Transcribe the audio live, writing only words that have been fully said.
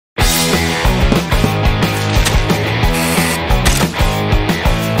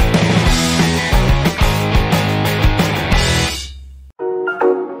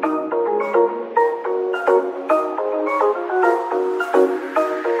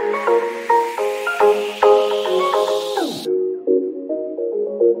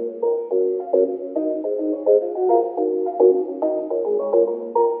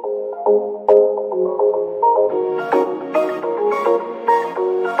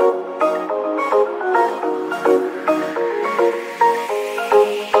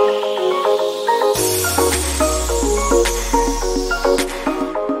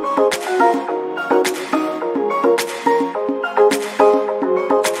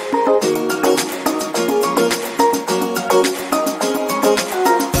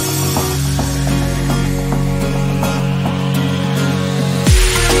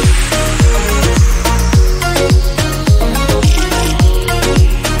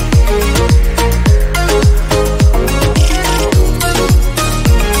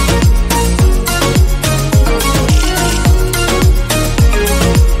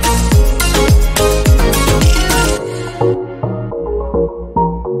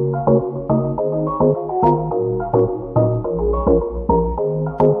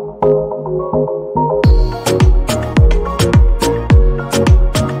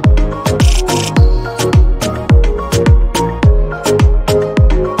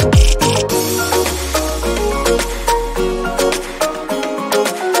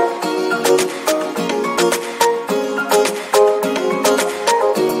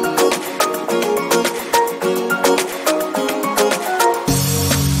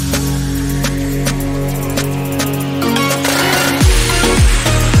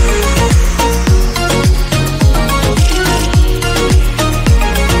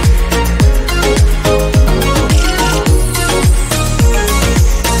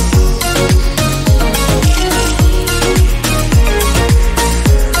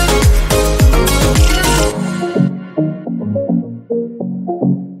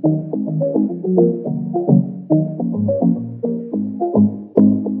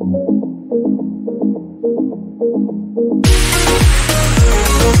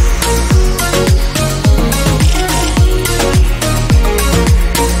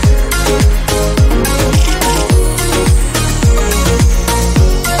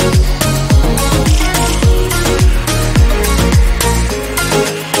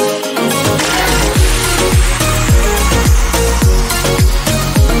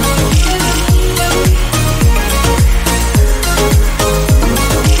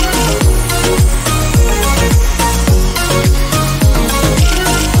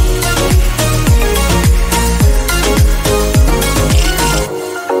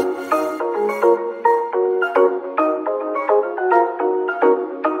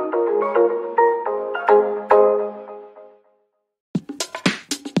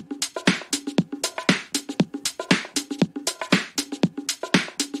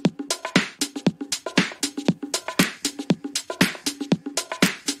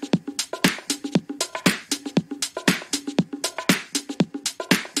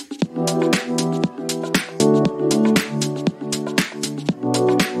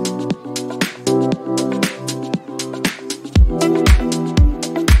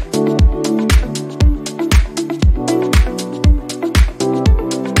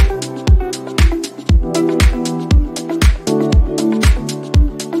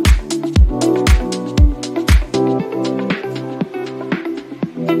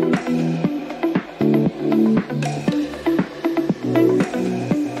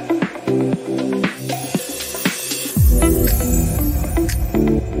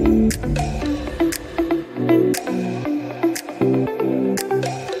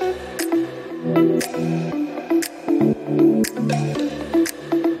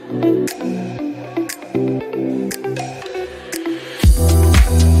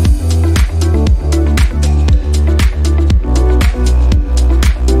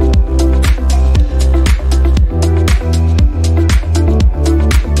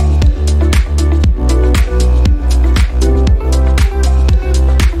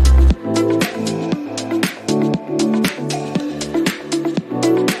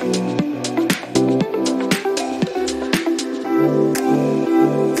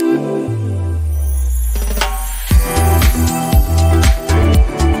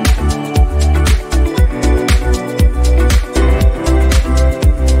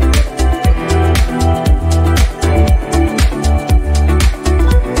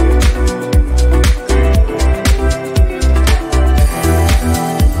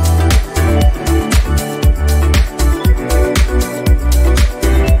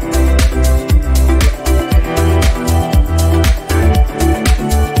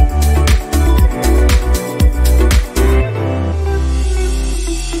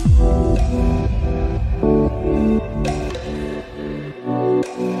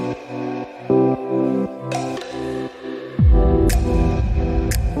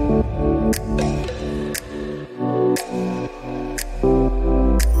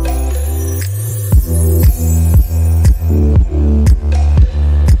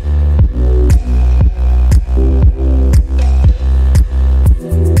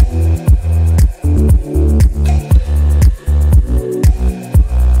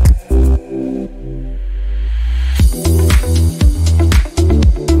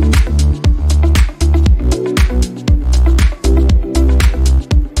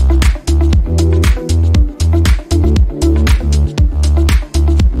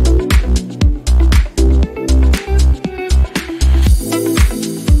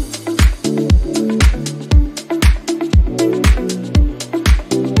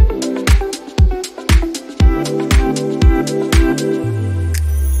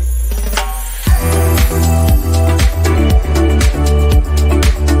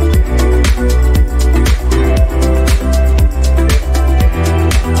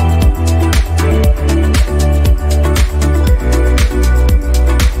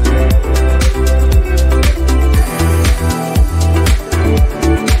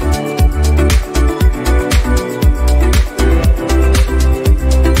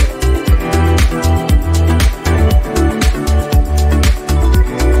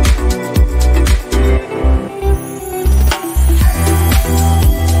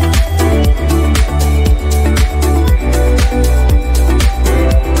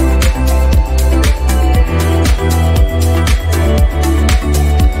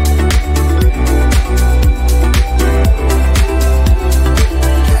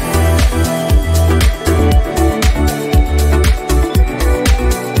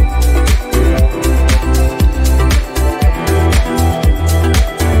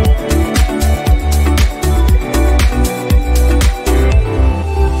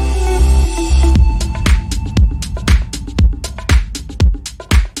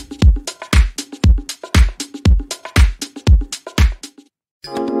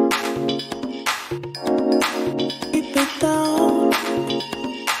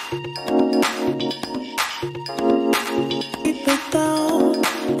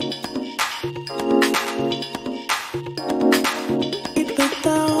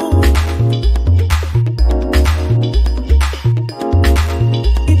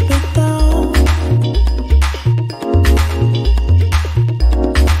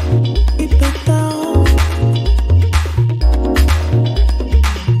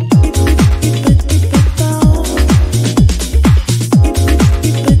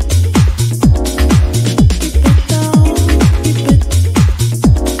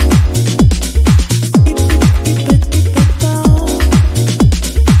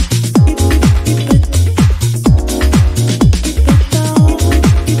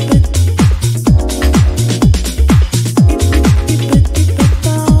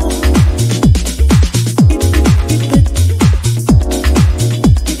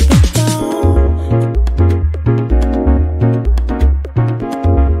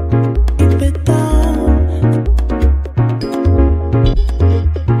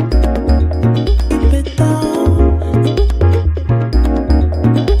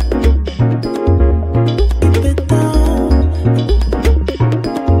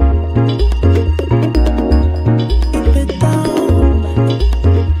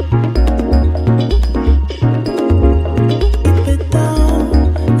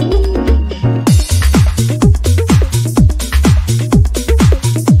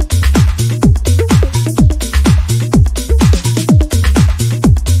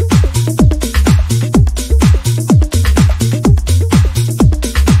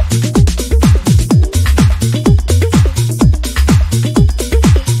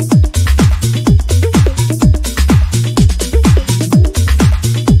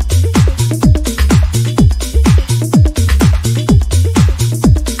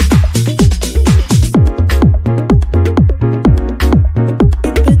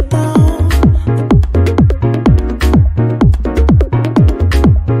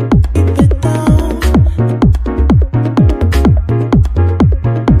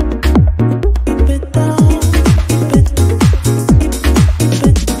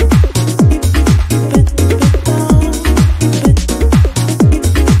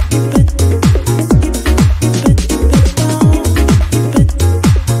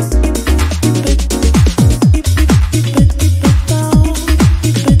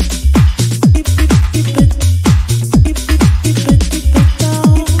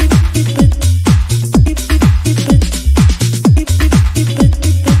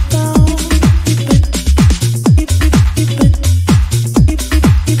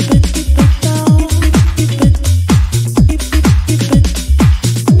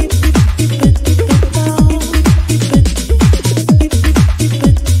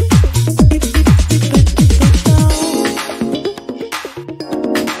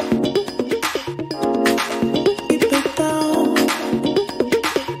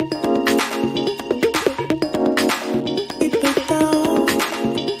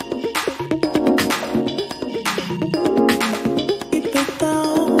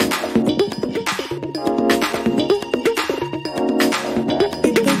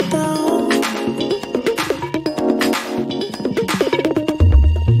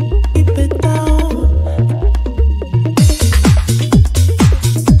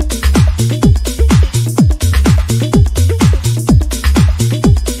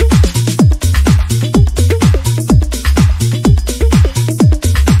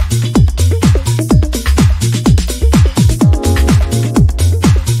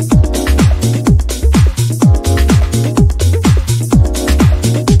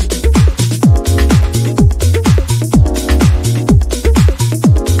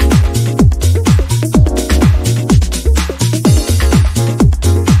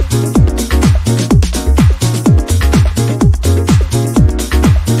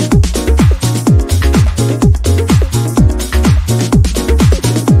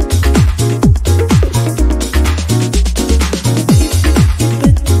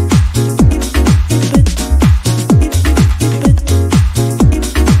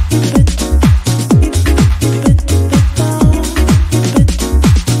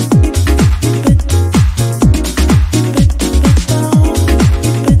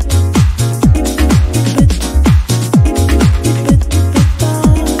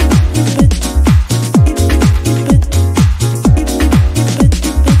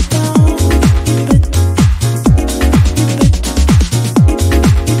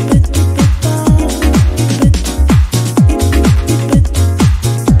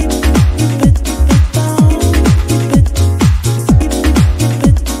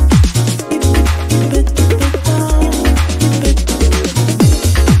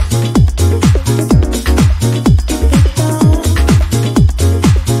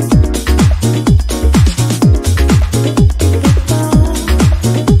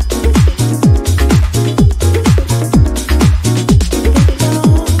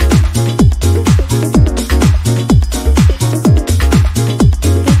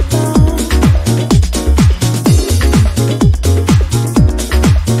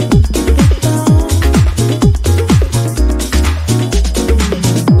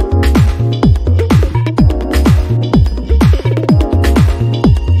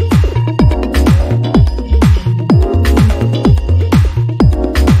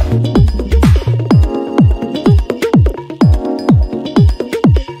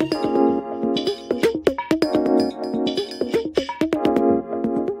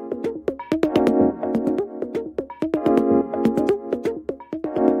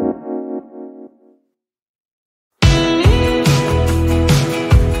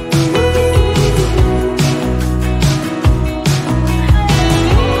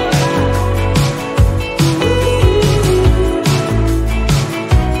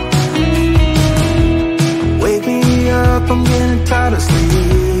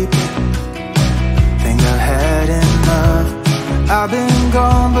I've been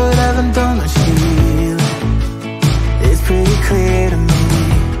gone but haven't done much healing. It's pretty clear to me.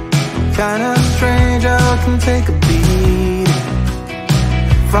 Kinda strange how I can take a beating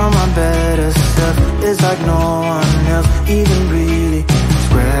from my better self. It's like no one else even really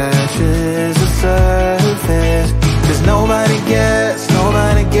scratches the surface. 'Cause nobody gets me.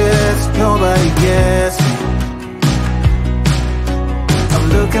 I'm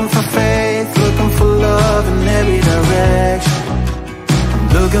looking for faith, looking for love in every direction. I'm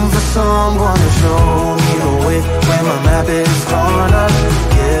looking for someone to show me the way when my map is torn up.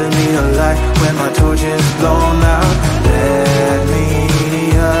 Give me a light when my torch is blown out. Let me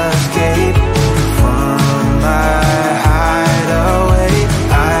escape from my hideaway.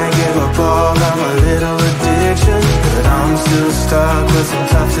 I give up all of my little addictions, but I'm still stuck with some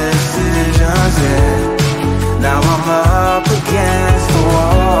tough decisions, yeah. Now I'm up against the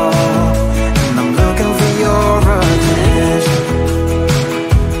wall, and I'm looking for your attention.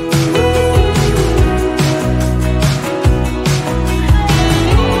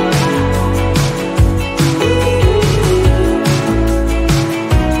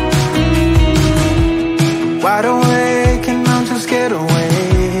 Wide awake and I'm too scared to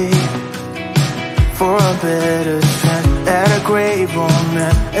wait for a better chance at a great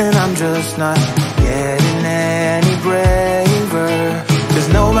romance, and I'm just not getting any braver. 'Cause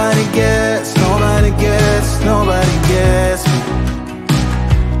nobody gets me.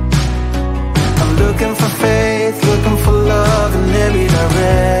 I'm looking for faith, looking for love in every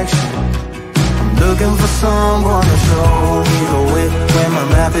direction. I'm looking for someone to show me the way when my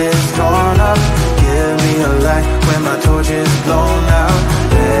map is torn up. Give me a light when my torch is blown out.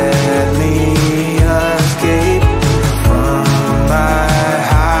 Let me escape from my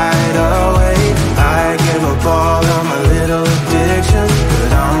hideaway. I give up all of my little addictions,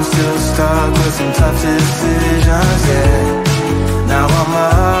 but I'm still stuck with some tough decisions, yeah. Now I'm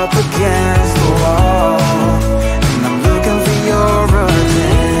up against the wall, and I'm looking for your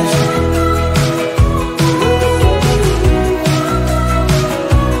attention.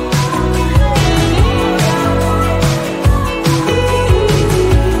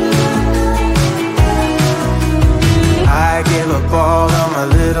 I give up all of my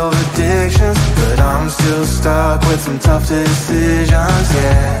little addictions, but I'm still stuck with some tough decisions,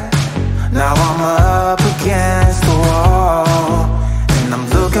 yeah. Now I'm up against the wall, and I'm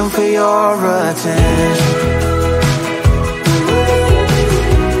looking for your attention.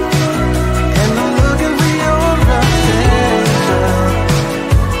 And I'm looking for your attention.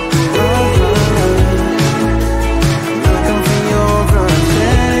 Looking for your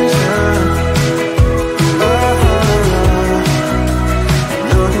attention.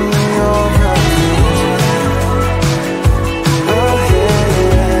 Looking for your attention. Oh yeah,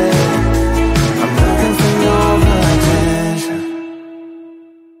 I'm looking for your attention.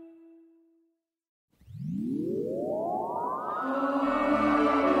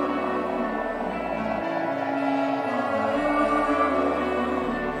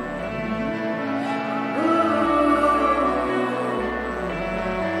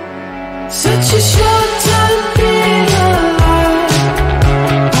 Such a short time being alive,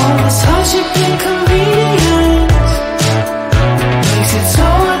 all this hardship and inconvenience makes it so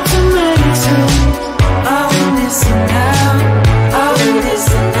hard to make sense. Are we missing out? Are we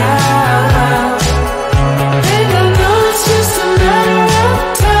missing out? And I know it's just a matter of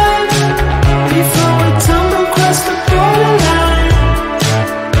time before we tumble across the borderline.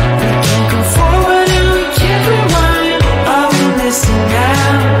 We can't go forward and we can't rewind. Are we missing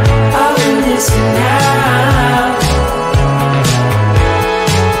out? Are we missing out?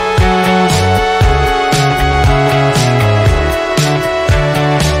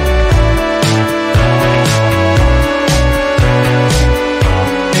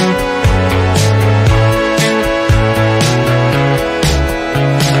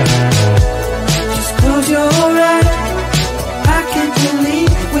 Just close your eyes. I can't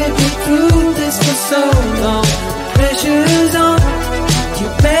believe we've been through this for so long. Pressure's on. You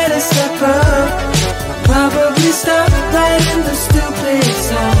better step up. Probably stop writing the stupid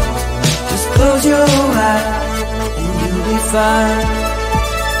song. Just close your eyes and you'll be fine.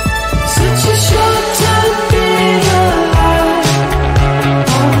 Such a short time being alive,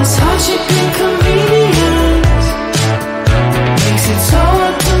 all this hardship and inconvenience makes it so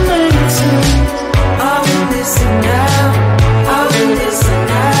hard to make sense. Are we missing out? Are we missing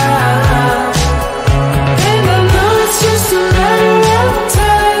out? And I know it's just a matter of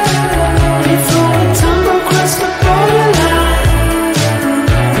time before we tumble across the borderline.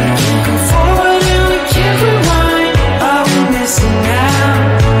 We can't go forward and we can't rewind. Are we missing out?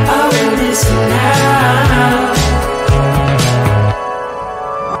 Are we missing out?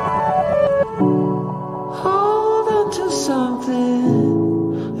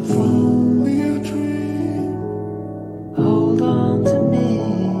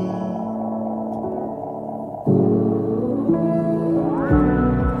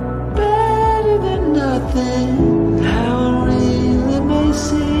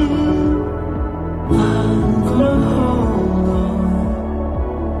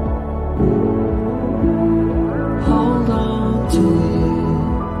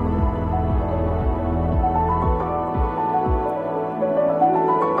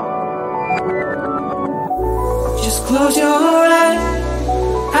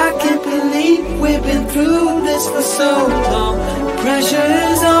 we've been through this for so long.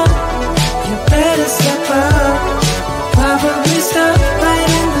 Pressure's on, you better step up. Probably stop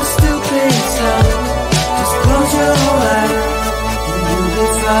writing the stupid stuff. Just close your eyes and you'll be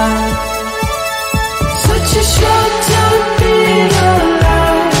fine. Such a short time being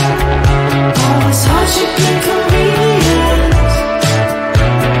alive. All this hardship and convenience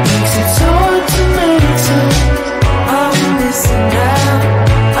makes it so hard to make sense. Are we missing out?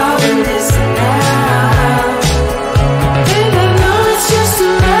 Are we missing out? And I know it's just a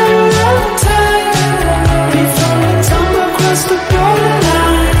matter of time before we tumble across the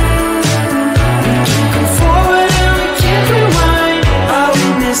borderline. We can't go forward and we can't rewind. Are we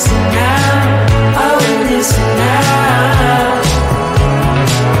missing out? Are we missing out?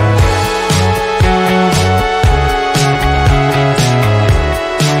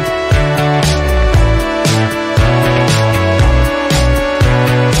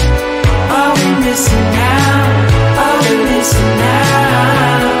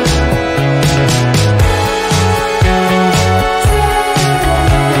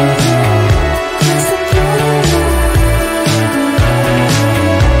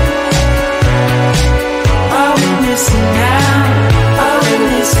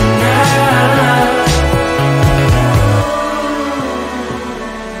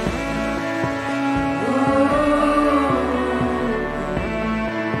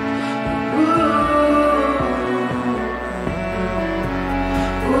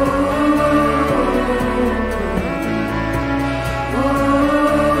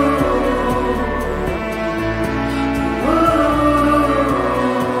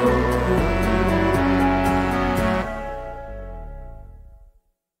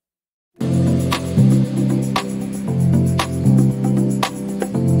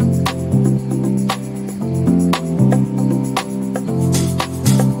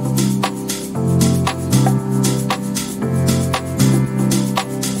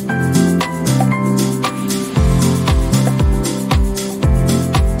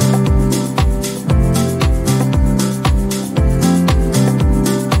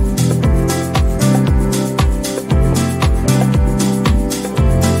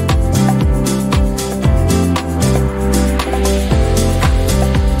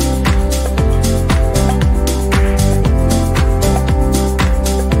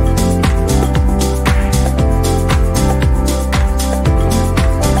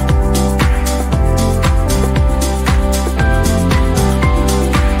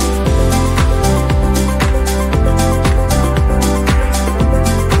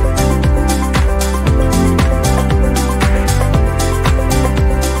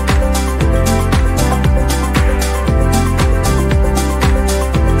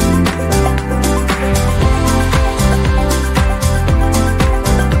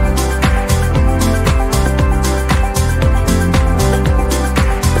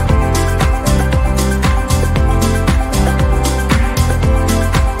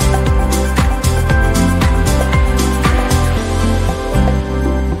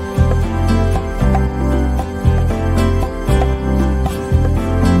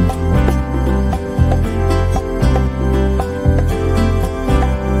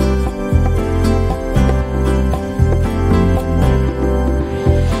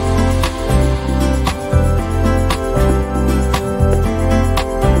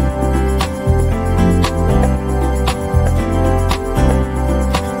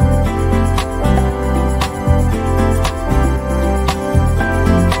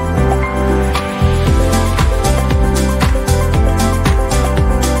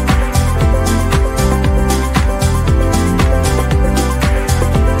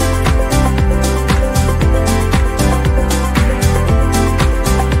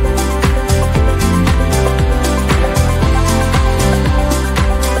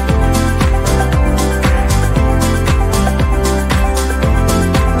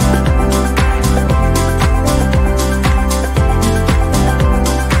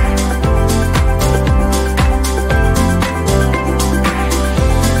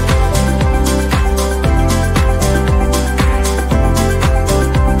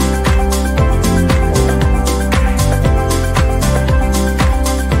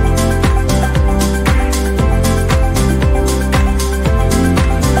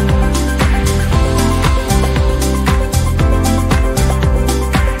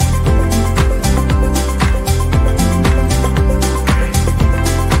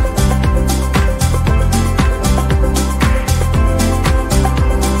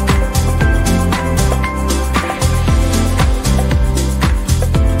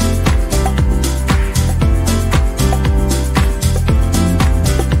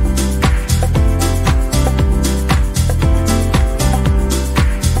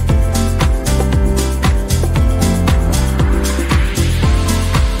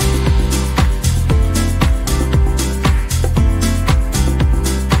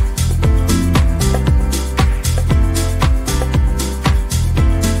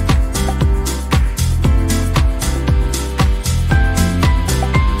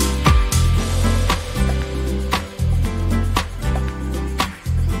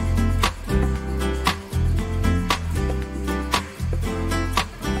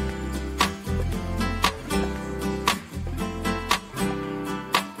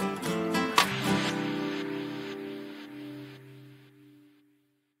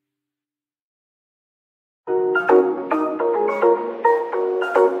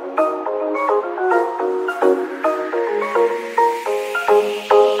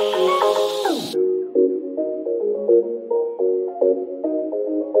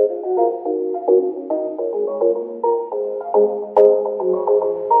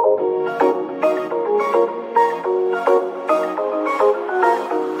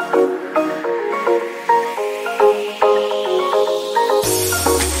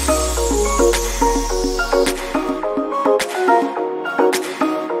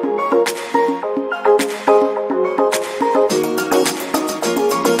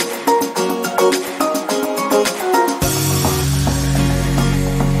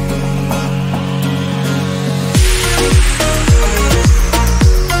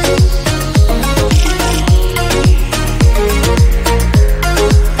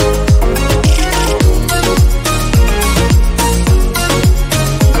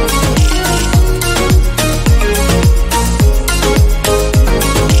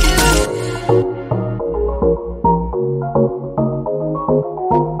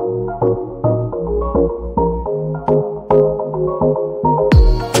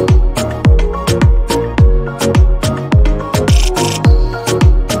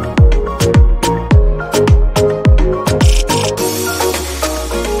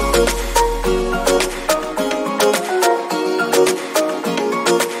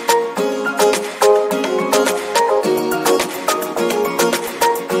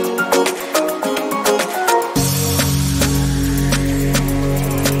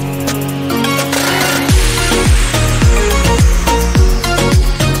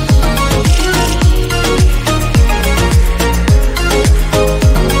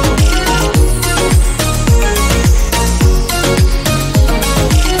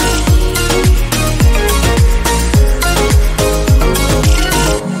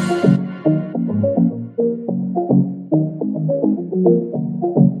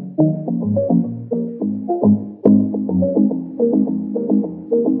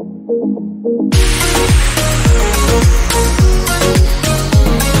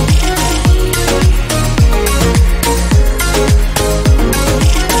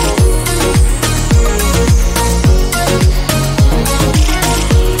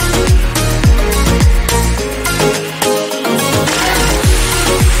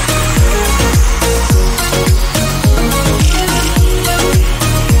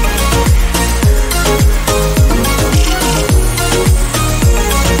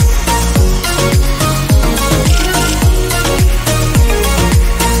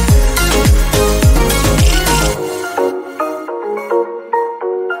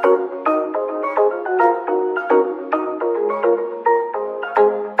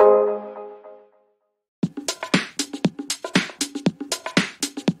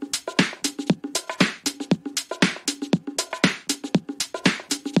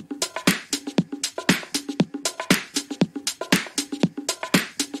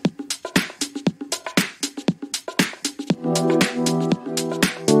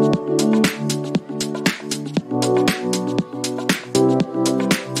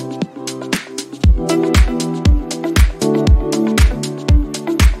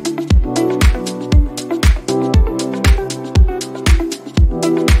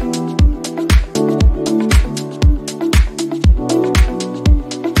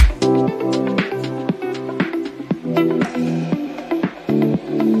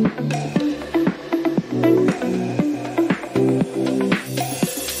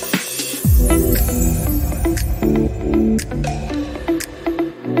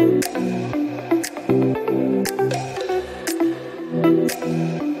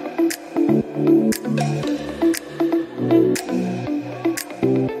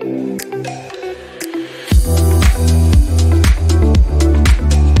 拜。